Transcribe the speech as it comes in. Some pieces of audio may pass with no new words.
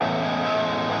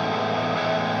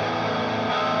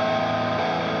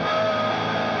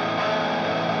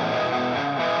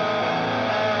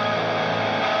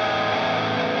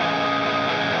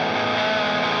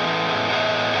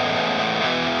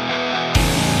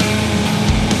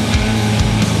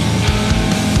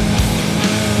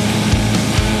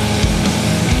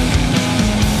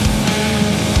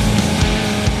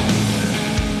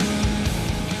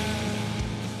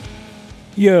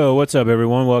Yo, what's up,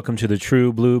 everyone? Welcome to the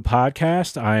True Blue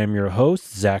Podcast. I am your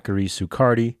host, Zachary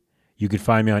Sucardi. You can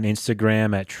find me on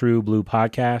Instagram at True Blue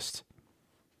Podcast.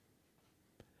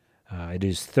 It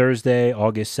is Thursday,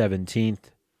 August 17th.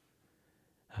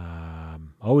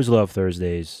 Always love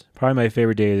Thursdays. Probably my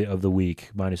favorite day of the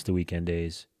week, minus the weekend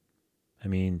days. I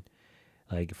mean,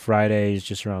 like Friday's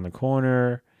just around the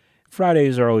corner.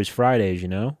 Fridays are always Fridays, you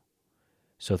know?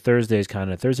 So Thursday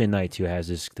night too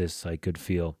has this like good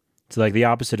feel. It's like the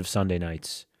opposite of Sunday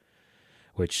nights,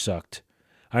 which sucked.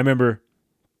 I remember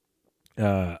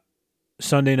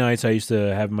Sunday nights I used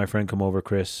to have my friend come over,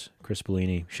 Chris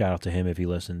Bellini. Shout out to him if he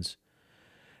listens.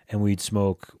 And we'd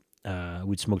smoke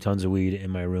tons of weed in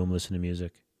my room, listen to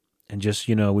music. And just,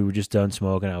 we were just done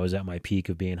smoking. I was at my peak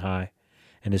of being high.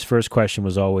 And his first question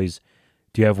was always,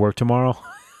 do you have work tomorrow?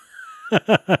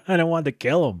 And I wanted to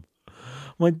kill him. I'm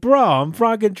like, bro, I'm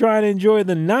fucking trying to enjoy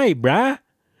the night, bruh.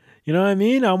 You know what I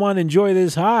mean? I want to enjoy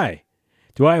this high.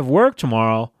 Do I have work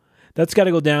tomorrow? That's got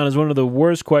to go down as one of the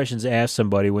worst questions to ask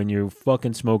somebody when you're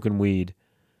fucking smoking weed.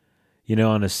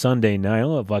 On a Sunday night.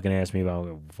 Don't fucking ask me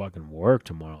about fucking work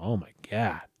tomorrow. Oh my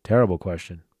God. Terrible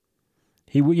question.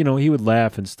 He would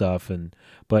laugh and stuff,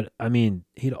 but I mean,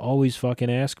 he'd always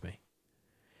fucking ask me.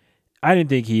 I didn't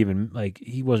think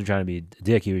he wasn't trying to be a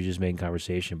dick. He was just making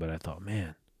conversation, but I thought,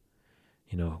 man,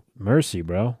 mercy,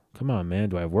 bro. Come on, man.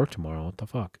 Do I have work tomorrow? What the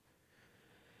fuck?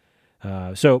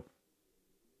 So,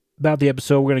 about the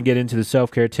episode, we're going to get into the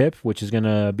self-care tip, which is going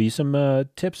to be some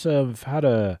tips of how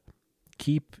to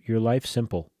keep your life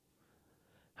simple,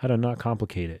 how to not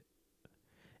complicate it.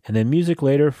 And then music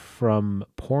later from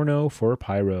Porno For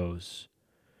Pyros.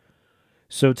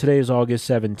 So today is August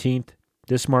 17th.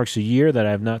 This marks a year that I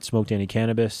have not smoked any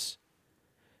cannabis,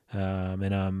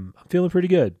 and I'm feeling pretty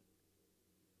good.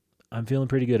 I'm feeling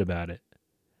pretty good about it.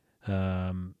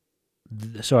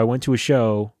 So I went to a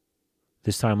show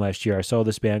this time last year. I saw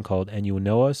this band called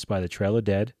Enjoi by the Trail of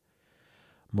Dead,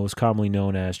 most commonly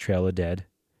known as Trail of Dead.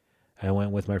 I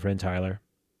went with my friend Tyler.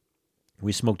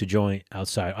 We smoked a joint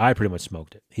outside. I pretty much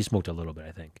smoked it. He smoked a little bit,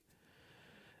 I think.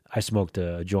 I smoked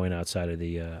a joint outside of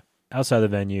the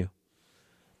venue,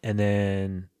 and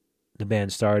then the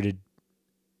band started,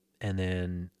 and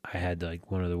then I had like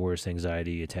one of the worst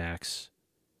anxiety attacks.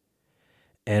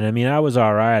 And I mean, I was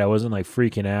all right. I wasn't like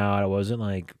freaking out. I wasn't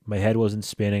like, my head wasn't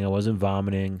spinning. I wasn't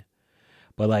vomiting.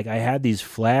 But like, I had these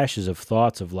flashes of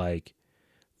thoughts of like,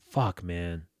 fuck,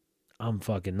 man, I'm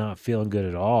fucking not feeling good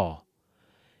at all.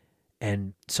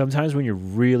 And sometimes when you're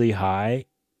really high,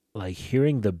 like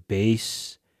hearing the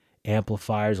bass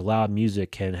amplifiers, loud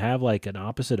music can have like an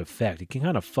opposite effect. It can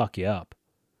kind of fuck you up.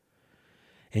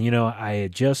 And I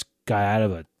had just got out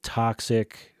of a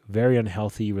toxic, very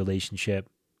unhealthy relationship.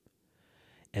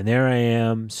 And there I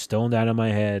am, stoned out of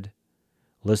my head,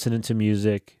 listening to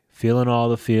music, feeling all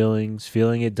the feelings,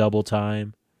 feeling it double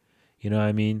time. You know what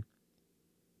I mean?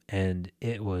 And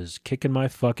it was kicking my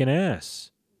fucking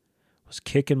ass.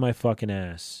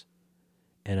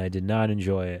 And I did not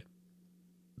enjoy it.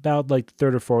 About like the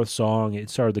third or fourth song, it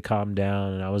started to calm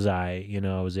down, and I was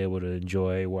able to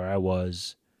enjoy where I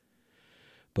was.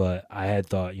 But I had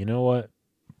thought, you know what?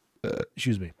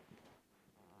 Excuse me.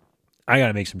 I got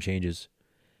to make some changes.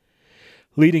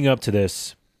 Leading up to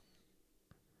this,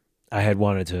 I had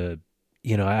wanted to,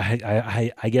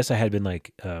 I guess I had been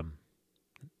like,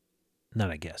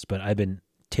 not I guess, but I've been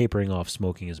tapering off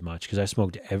smoking as much because I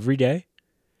smoked every day,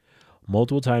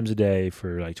 multiple times a day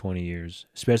for like 20 years,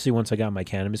 especially once I got my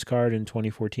cannabis card in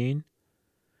 2014.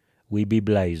 We be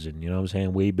blazing, you know what I'm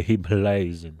saying? We be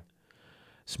blazing.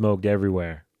 Smoked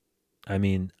everywhere. I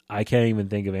mean, I can't even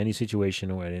think of any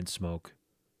situation where I didn't smoke.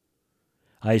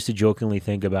 I used to jokingly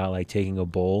think about like taking a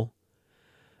bowl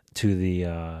to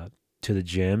the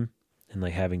gym and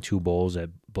like having two bowls at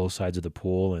both sides of the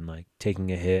pool and like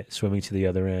taking a hit, swimming to the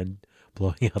other end,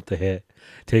 blowing out the hit,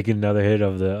 taking another hit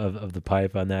of the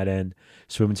pipe on that end,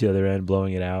 swimming to the other end,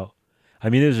 blowing it out. I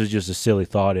mean, this was just a silly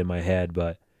thought in my head,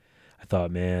 but I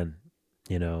thought, man,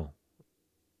 I don't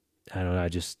know, I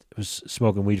just was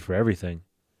smoking weed for everything.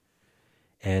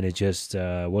 And it just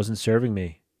wasn't serving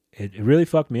me. It really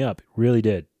fucked me up. It really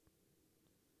did.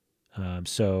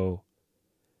 So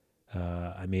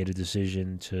I made a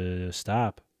decision to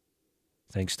stop.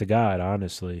 Thanks to God,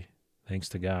 honestly. Thanks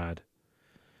to God.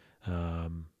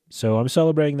 So I'm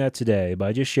celebrating that today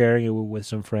by just sharing it with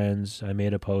some friends. I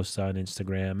made a post on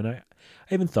Instagram, and I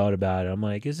even thought about it. I'm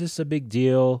like, is this a big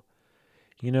deal?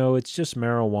 It's just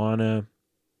marijuana.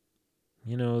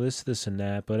 This and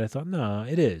that. But I thought, no,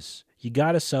 it is. You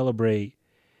got to celebrate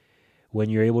when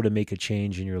you're able to make a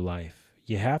change in your life.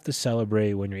 You have to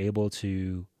celebrate when you're able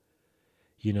to,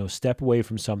 step away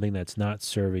from something that's not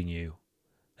serving you.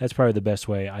 That's probably the best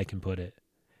way I can put it.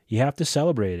 You have to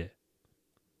celebrate it.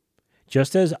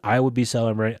 Just as I would be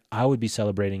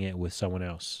celebrating it with someone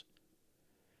else.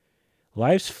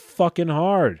 Life's fucking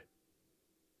hard.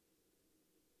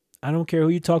 I don't care who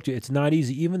you talk to. It's not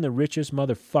easy. Even the richest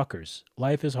motherfuckers.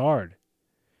 Life is hard.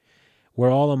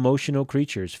 We're all emotional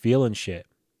creatures, feeling shit.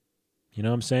 You know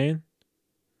what I'm saying?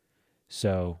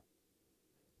 So,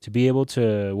 to be able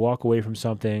to walk away from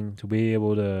something, to be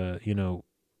able to,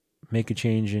 make a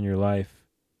change in your life,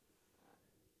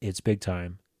 it's big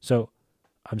time. So,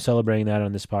 I'm celebrating that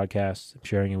on this podcast. I'm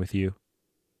sharing it with you.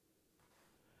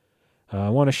 I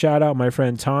want to shout out my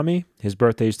friend Tommy. His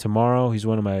birthday's tomorrow. He's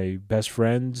one of my best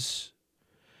friends.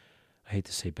 I hate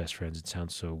to say best friends. It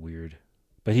sounds so weird.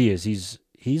 But he is.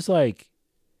 He's like,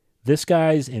 this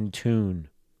guy's in tune.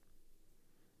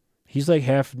 He's like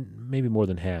half, maybe more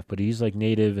than half, but he's like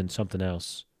native and something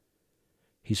else.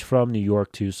 He's from New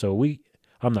York too. So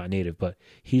I'm not native, but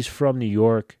he's from New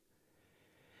York.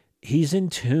 He's in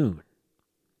tune.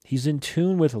 He's in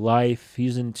tune with life.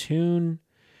 He's in tune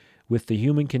with the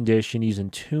human condition. He's in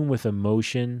tune with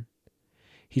emotion.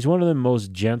 He's one of the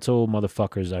most gentle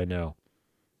motherfuckers I know.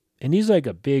 And he's like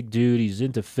a big dude. He's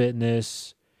into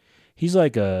fitness. He's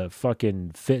like a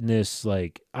fucking fitness,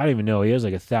 I don't even know. He has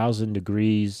like 1,000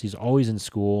 degrees. He's always in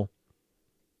school.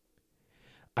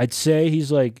 I'd say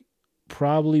he's like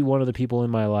probably one of the people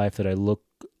in my life that I look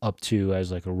up to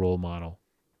as like a role model.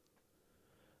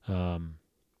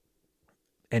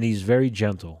 And he's very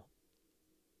gentle.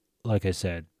 Like I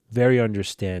said, very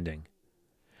understanding.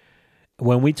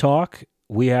 When we talk,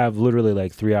 we have literally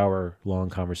like 3-hour long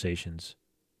conversations.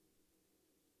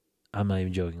 I'm not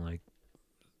even joking, like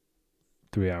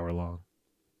 3-hour long.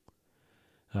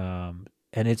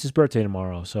 And it's his birthday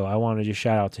tomorrow, so I want to just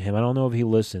shout out to him. I don't know if he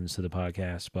listens to the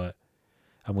podcast, but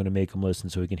I'm going to make him listen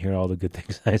so he can hear all the good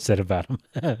things I said about him.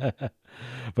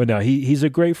 But no, he's a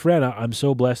great friend. I'm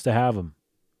so blessed to have him.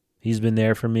 He's been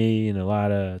there for me in a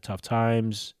lot of tough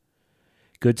times,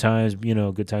 good times,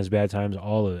 good times, bad times,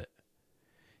 all of it.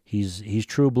 He's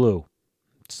true blue.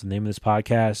 It's the name of this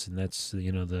podcast, and that's,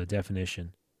 the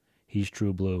definition. He's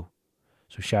true blue.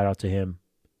 So shout out to him.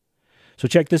 So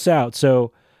check this out.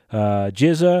 So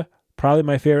Jizza, probably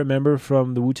my favorite member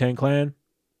from the Wu-Tang Clan.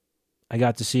 I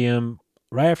got to see him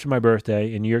right after my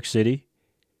birthday in New York City.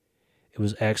 It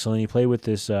was excellent. He played with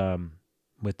this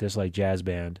like jazz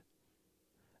band.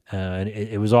 And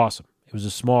it was awesome. It was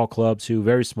a small club too,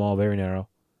 very small, very narrow.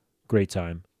 Great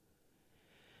time.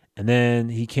 And then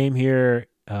he came here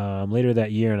later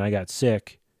that year, and I got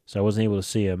sick, so I wasn't able to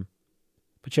see him.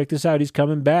 But check this out. He's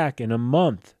coming back in a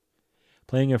month,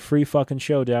 playing a free fucking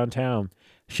show downtown.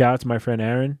 Shout out to my friend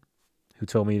Aaron, who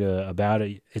told me about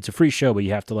it. It's a free show, but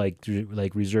you have to like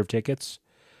reserve tickets.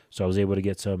 So I was able to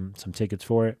get some tickets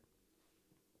for it.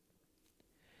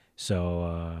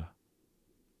 So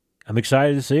I'm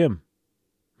excited to see him.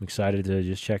 I'm excited to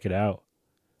just check it out.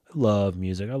 I love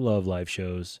music. I love live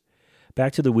shows.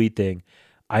 Back to the weed thing.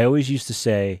 I always used to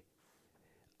say,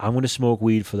 I'm going to smoke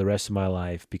weed for the rest of my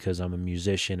life because I'm a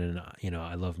musician and,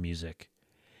 I love music.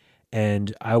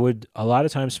 And I would a lot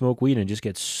of times smoke weed and just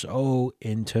get so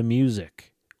into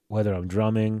music, whether I'm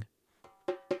drumming,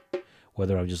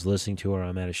 whether I'm just listening to it or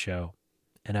I'm at a show.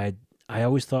 And I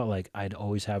always thought like I'd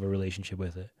always have a relationship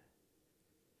with it.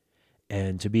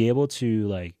 And to be able to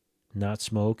like not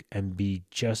smoke and be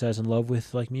just as in love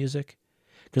with like music.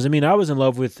 Because I was in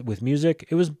love with music.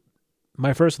 It was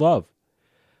my first love.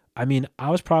 I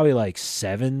was probably like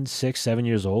 7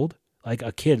 years old. Like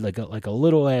a kid, like a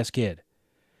little ass kid.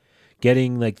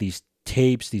 Getting like these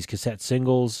tapes, these cassette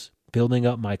singles, building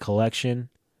up my collection.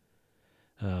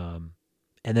 And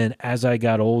then as I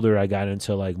got older, I got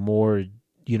into like more,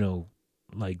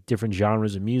 like different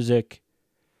genres of music.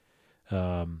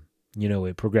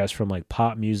 It progressed from like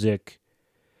pop music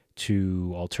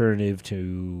to alternative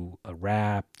to a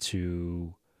rap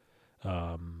to,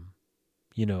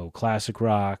 classic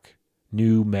rock,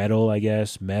 new metal, I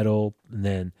guess, metal. And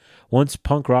then once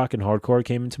punk rock and hardcore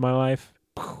came into my life,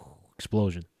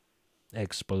 explosion.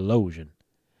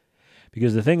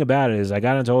 Because the thing about it is I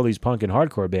got into all these punk and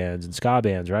hardcore bands and ska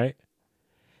bands, right?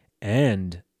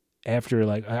 And after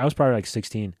I was probably like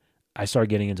 16, I started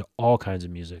getting into all kinds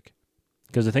of music.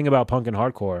 Because the thing about punk and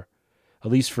hardcore,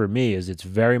 at least for me, is it's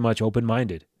very much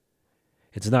open-minded.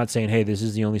 It's not saying, hey, this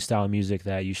is the only style of music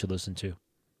that you should listen to.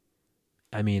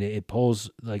 It pulls,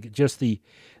 like, just the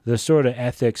sort of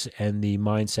ethics and the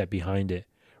mindset behind it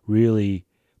really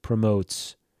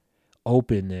promotes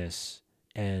openness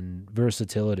and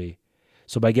versatility.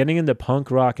 So by getting into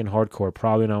punk rock and hardcore,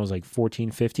 probably when I was like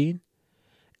 14, 15,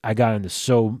 I got into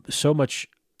so much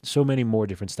So many more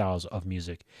different styles of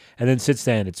music. And then since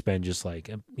then, it's been just like,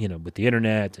 with the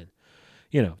internet and,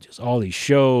 just all these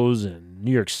shows and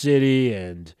New York City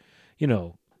and,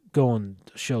 going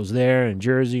to shows there in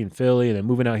Jersey and Philly and then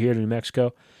moving out here to New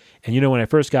Mexico. And, when I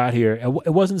first got here,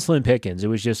 it wasn't slim pickings. It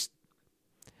was just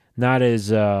not as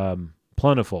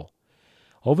plentiful.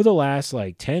 Over the last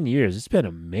 10 years, it's been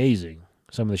amazing.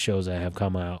 Some of the shows that have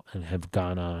come out and have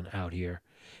gone on out here.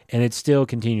 And it still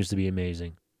continues to be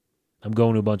amazing. I'm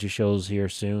going to a bunch of shows here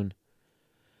soon.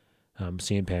 I'm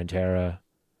seeing Pantera.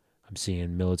 I'm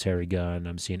seeing Military Gun.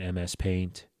 I'm seeing MS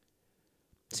Paint.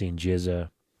 I'm seeing Jizza. I'm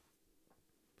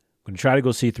going to try to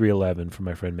go see 311 for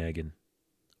my friend Megan.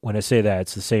 When I say that,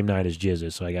 it's the same night as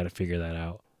Jizza, so I got to figure that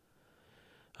out.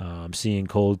 I'm seeing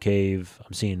Cold Cave.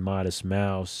 I'm seeing Modest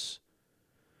Mouse.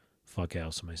 Fuck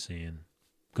else am I seeing?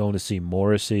 Going to see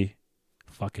Morrissey.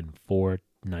 Fucking 4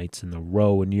 nights in a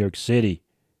row in New York City.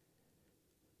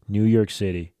 New York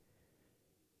City.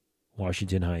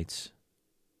 Washington Heights.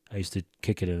 I used to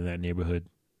kick it in that neighborhood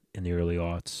in the early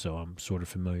aughts, so I'm sort of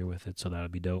familiar with it, so that'll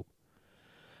be dope.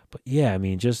 But yeah,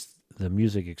 just the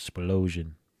music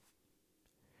explosion.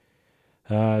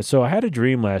 So I had a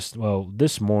dream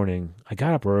this morning. I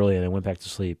got up early and I went back to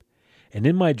sleep. And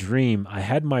in my dream, I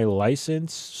had my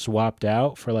license swapped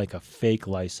out for a fake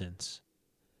license.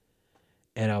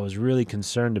 And I was really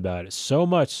concerned about it. So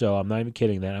much so, I'm not even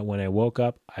kidding, that when I woke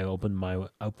up, I opened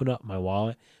up my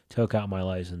wallet, took out my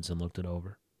license, and looked it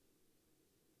over.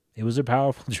 It was a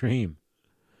powerful dream.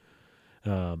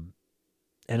 And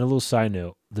a little side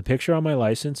note, the picture on my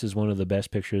license is one of the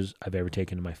best pictures I've ever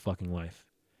taken in my fucking life.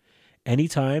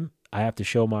 Anytime I have to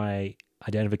show my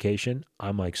identification,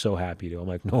 I'm so happy to.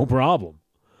 I'm no problem.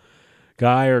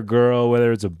 Guy or girl,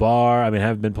 whether it's a bar, I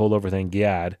haven't been pulled over, thank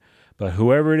God. But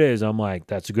whoever it is, I'm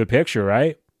that's a good picture,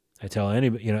 right? I tell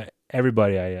anybody,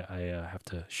 everybody I have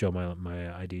to show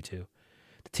my ID to.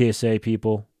 The TSA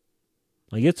people,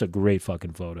 it's a great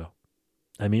fucking photo.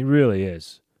 It really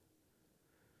is.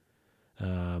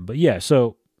 But yeah,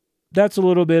 so that's a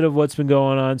little bit of what's been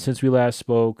going on since we last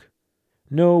spoke.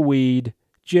 No weed,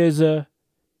 Jizza.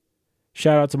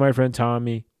 Shout out to my friend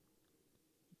Tommy.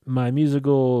 My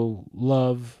musical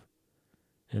love,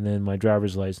 and then my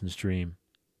driver's license dream.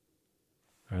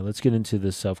 All right, let's get into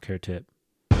the self-care tip.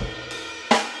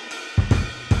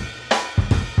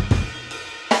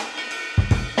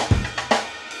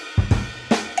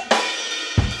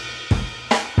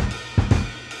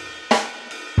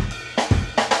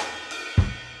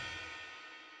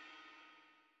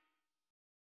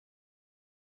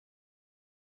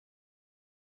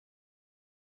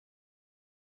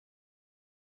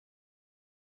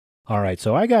 All right,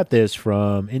 so I got this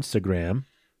from Instagram,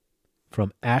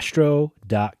 from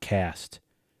astro.cast.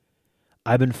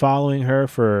 I've been following her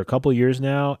for a couple years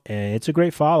now, and it's a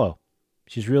great follow.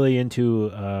 She's really into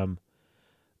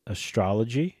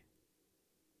astrology.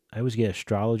 I always get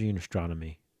astrology and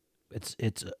astronomy.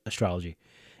 It's astrology.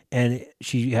 And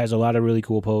she has a lot of really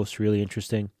cool posts, really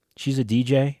interesting. She's a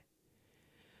DJ.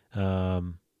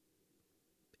 And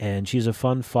she's a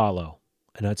fun follow.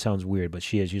 I know it sounds weird, but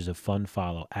she is. She's a fun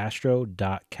follow.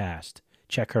 Astro.cast.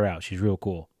 Check her out. She's real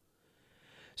cool.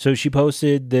 So she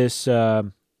posted this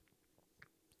this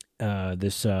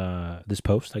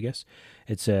post, I guess.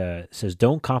 It says,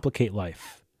 "Don't complicate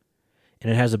life." And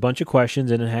it has a bunch of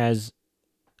questions, and it has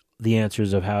the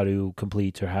answers of how to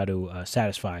complete or how to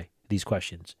satisfy these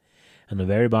questions. And the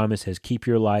very bottom it says, "Keep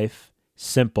your life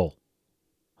simple."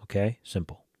 Okay?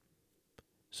 Simple.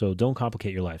 So don't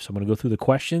complicate your life. So I'm going to go through the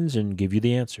questions and give you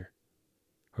the answer.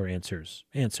 Or answers.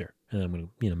 Answer. And then I'm going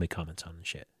to, make comments on the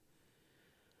shit.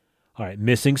 All right.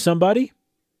 Missing somebody?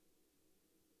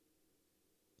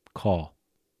 Call.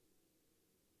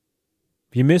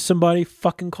 If you miss somebody,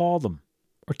 fucking call them.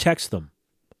 Or text them.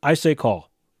 I say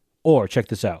call. Or, check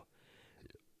this out.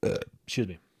 Excuse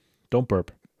me. Don't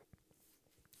burp.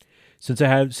 Since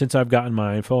I've gotten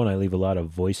my iPhone, I leave a lot of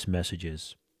voice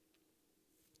messages.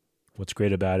 What's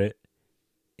great about it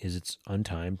is it's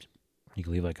untimed. You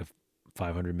can leave a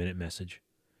 500-minute message.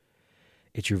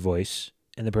 It's your voice,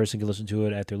 and the person can listen to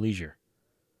it at their leisure.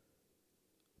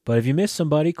 But if you miss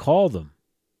somebody, call them.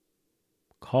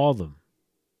 Call them.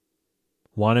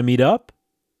 Want to meet up?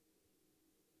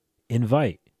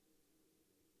 Invite.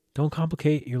 Don't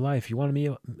complicate your life. If you want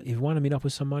to meet up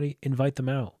with somebody, invite them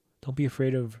out. Don't be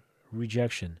afraid of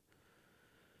rejection.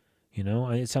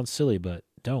 It sounds silly, but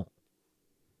don't.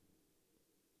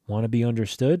 Want to be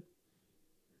understood?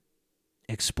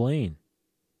 Explain.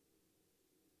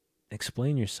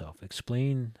 Explain yourself.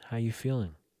 Explain how you're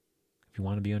feeling. If you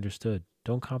want to be understood.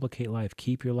 Don't complicate life.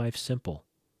 Keep your life simple.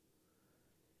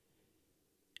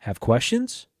 Have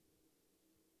questions?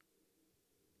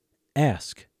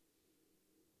 Ask.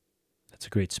 That's a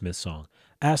great Smith song.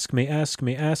 Ask me, ask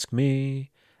me, ask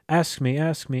me. Ask me,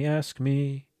 ask me, ask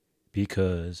me.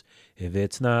 Because if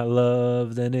it's not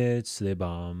love, then it's the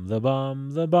bomb, the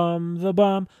bomb, the bomb, the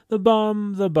bomb, the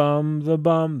bomb, the bomb, the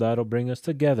bomb that'll bring us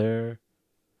together.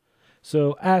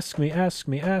 So ask me, ask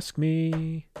me, ask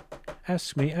me.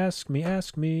 Ask me, ask me,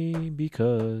 ask me.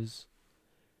 Because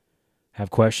have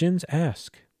questions?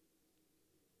 Ask.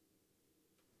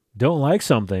 Don't like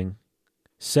something?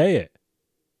 Say it.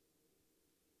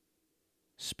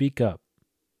 Speak up.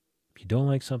 If you don't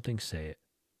like something, say it.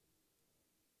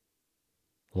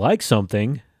 Like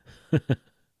something?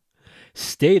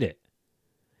 State it.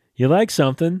 You like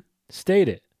something? State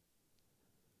it.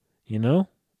 You know?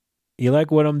 You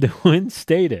like what I'm doing?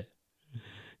 State it.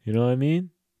 You know what I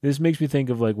mean? This makes me think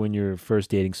of like when you're first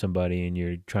dating somebody and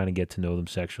you're trying to get to know them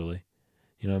sexually.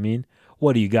 You know what I mean?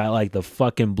 What do you got, like the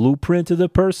fucking blueprint of the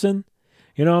person?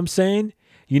 You know what I'm saying?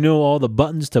 You know all the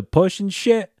buttons to push and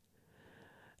shit?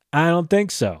 I don't think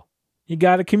so. You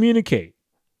got to communicate.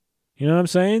 You know what I'm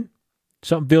saying?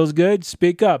 Something feels good,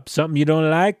 speak up. Something you don't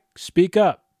like, speak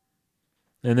up.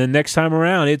 And then next time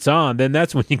around, it's on. Then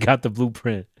that's when you got the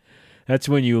blueprint. That's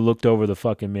when you looked over the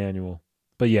fucking manual.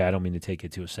 But yeah, I don't mean to take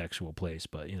it to a sexual place,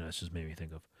 but you know, it's just made me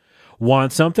think of.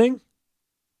 Want something?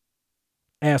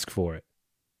 Ask for it.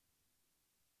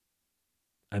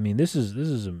 I mean, this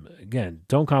is again,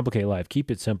 don't complicate life.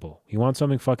 Keep it simple. You want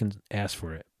something, fucking ask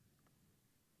for it.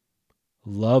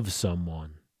 Love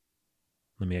someone.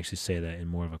 Let me actually say that in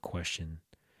more of a question.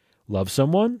 Love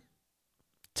someone?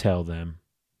 Tell them.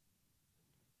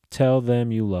 Tell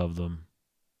them you love them.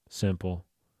 Simple.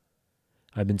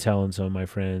 I've been telling some of my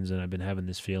friends, and I've been having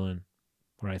this feeling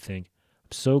where I think,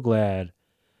 I'm so glad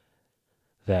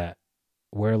that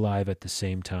we're alive at the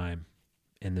same time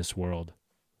in this world.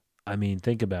 I mean,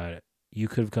 think about it. You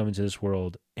could have come into this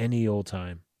world any old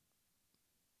time.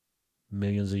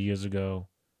 Millions of years ago,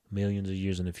 millions of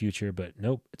years in the future, but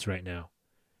nope, it's right now.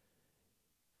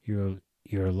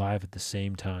 You're alive at the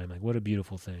same time. Like, what a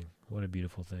beautiful thing. What a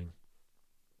beautiful thing.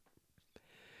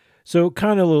 So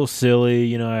kind of a little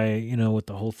silly, with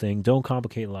the whole thing. Don't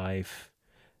complicate life.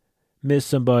 Miss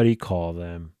somebody, call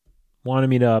them. Want to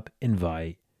meet up,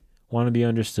 invite. Want to be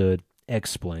understood,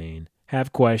 explain.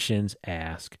 Have questions,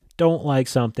 ask. Don't like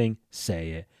something,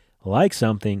 say it. Like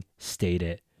something, state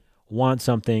it. Want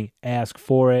something, ask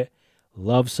for it.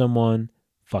 Love someone,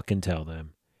 fucking tell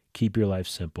them. Keep your life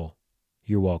simple.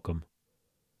 You're welcome.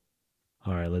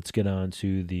 All right, let's get on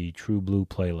to the True Blue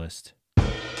playlist.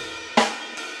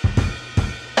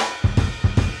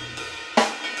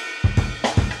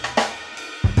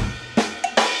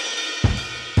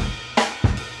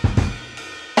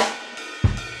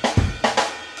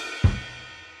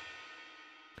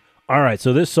 All right,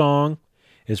 so this song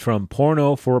is from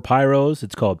Porno For Pyros.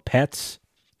 It's called Pets.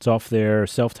 It's off their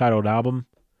self-titled album.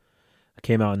 It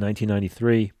came out in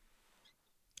 1993.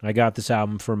 I got this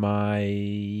album for my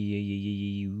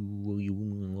maybe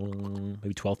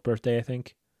 12th birthday, I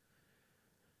think.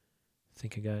 I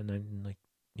think I got it in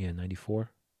 94.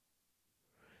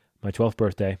 My 12th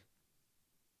birthday.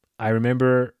 I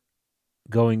remember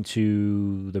going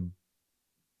to the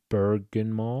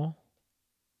Bergen Mall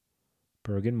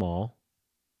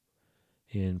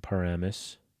in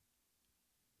Paramus.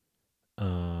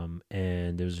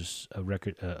 And there's just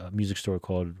a music store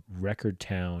called Record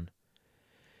Town.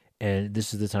 And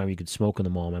this is the time you could smoke in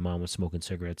the mall. My mom was smoking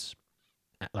cigarettes,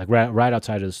 like right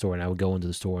outside of the store, and I would go into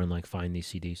the store and like find these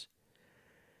CDs.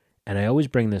 And I always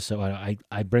bring this up.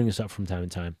 I bring this up from time to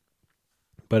time.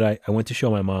 But I went to show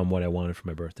my mom what I wanted for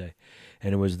my birthday,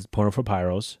 and it was Porno For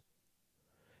Pyros.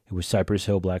 It was Cypress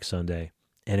Hill Black Sunday,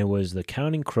 and it was the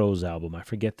Counting Crows album. I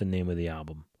forget the name of the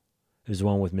album. It was the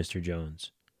one with Mr.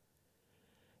 Jones.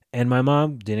 And my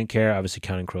mom didn't care. Obviously,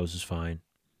 Counting Crows is fine.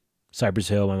 Cypress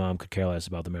Hill, my mom could care less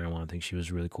about the marijuana thing. She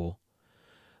was really cool.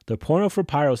 The Porno For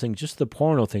Pyros thing, just the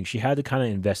porno thing, she had to kind of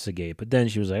investigate. But then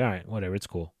she was like, all right, whatever, it's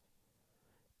cool.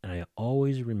 And I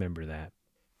always remember that.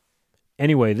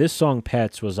 Anyway, this song,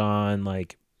 Pets, was on,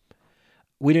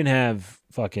 we didn't have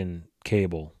fucking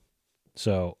cable.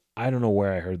 So I don't know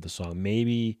where I heard the song.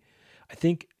 Maybe, I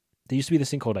think there used to be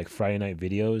this thing called, Friday night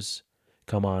videos.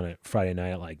 Come on at Friday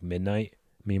night at, midnight.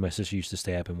 Me and my sister used to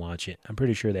stay up and watch it. I'm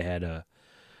pretty sure they had a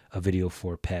video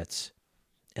for Pets.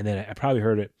 And then I probably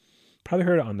heard it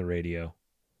on the radio.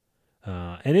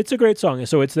 And it's a great song.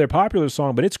 So it's their popular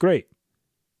song, but it's great.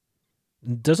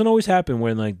 It doesn't always happen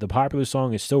when the popular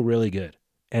song is still really good.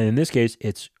 And in this case,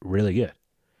 it's really good.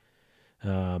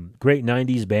 Great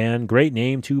 90s band. Great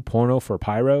name too, Porno For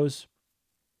Pyros.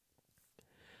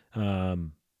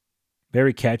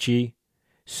 Very catchy.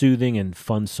 soothing and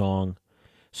fun song.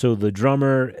 So the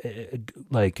drummer,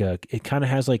 it kind of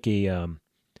has like a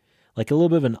little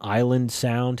bit of an island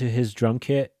sound to his drum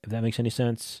kit, if that makes any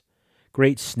sense.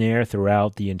 Great snare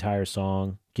throughout the entire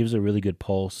song. Gives a really good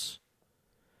pulse.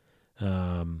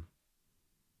 And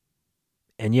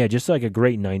yeah, just like a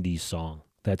great 90s song.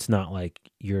 That's not like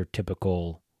your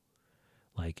typical,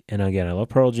 like, and again, I love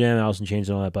Pearl Jam, Alice in Chains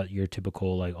and all that, but your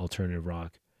typical like alternative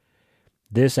rock.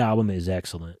 This album is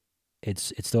excellent. It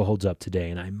still holds up today,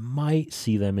 and I might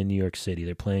see them in New York City.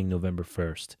 They're playing November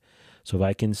 1st. So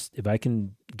if I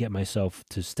can get myself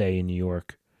to stay in New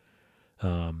York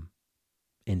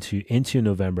into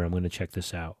November, I'm going to check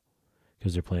this out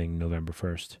because they're playing November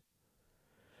 1st.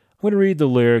 I'm going to read the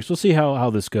lyrics. We'll see how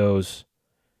this goes.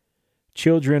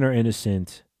 Children are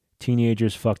innocent.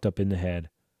 Teenagers fucked up in the head.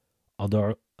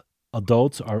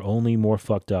 Adults are only more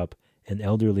fucked up, and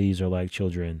elderlies are like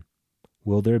children.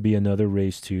 Will there be another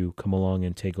race to come along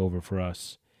and take over for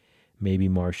us? Maybe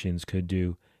Martians could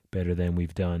do better than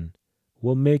we've done.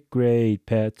 We'll make great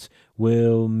pets.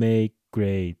 We'll make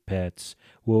great pets.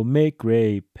 We'll make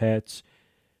great pets.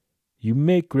 You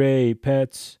make great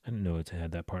pets. I didn't know it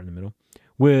had that part in the middle.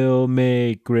 We'll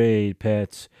make great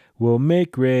pets. We'll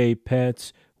make great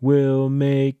pets. We'll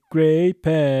make great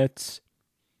pets.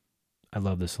 I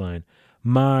love this line.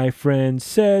 My friend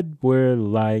said we're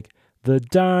like the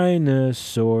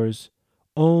dinosaurs,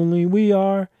 only we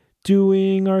are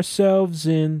doing ourselves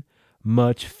in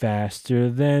much faster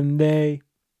than they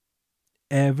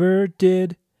ever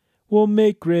did. We'll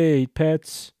make great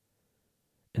pets.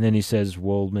 And then he says,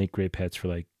 we'll make great pets for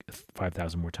like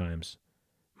 5,000 more times.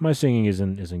 My singing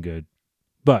isn't good,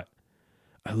 but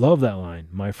I love that line.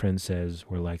 My friend says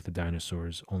we're like the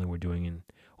dinosaurs, only we're doing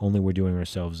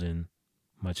ourselves in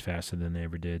much faster than they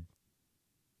ever did.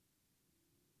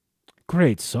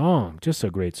 Great song. Just a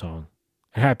great song.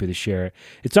 I'm happy to share it.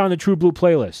 It's on the True Blue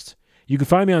playlist. You can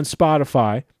find me on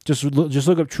Spotify. Just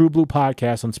look up True Blue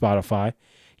Podcast on Spotify.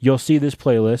 You'll see this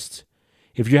playlist.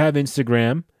 If you have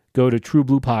Instagram, go to True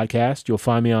Blue Podcast. You'll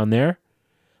find me on there.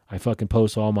 I fucking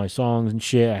post all my songs and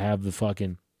shit. I have the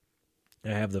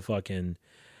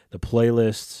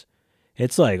playlists.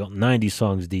 It's like 90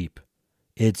 songs deep.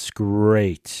 It's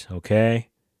great, okay?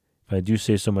 If I do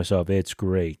say so myself, it's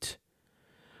great.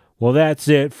 Well, that's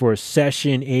it for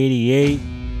session 88.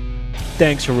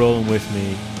 Thanks for rolling with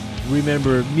me.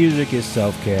 Remember, music is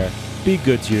self-care. Be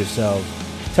good to yourself.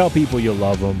 Tell people you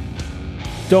love them.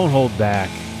 Don't hold back.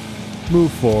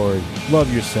 Move forward.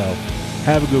 Love yourself.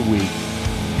 Have a good week.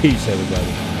 Peace,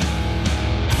 everybody.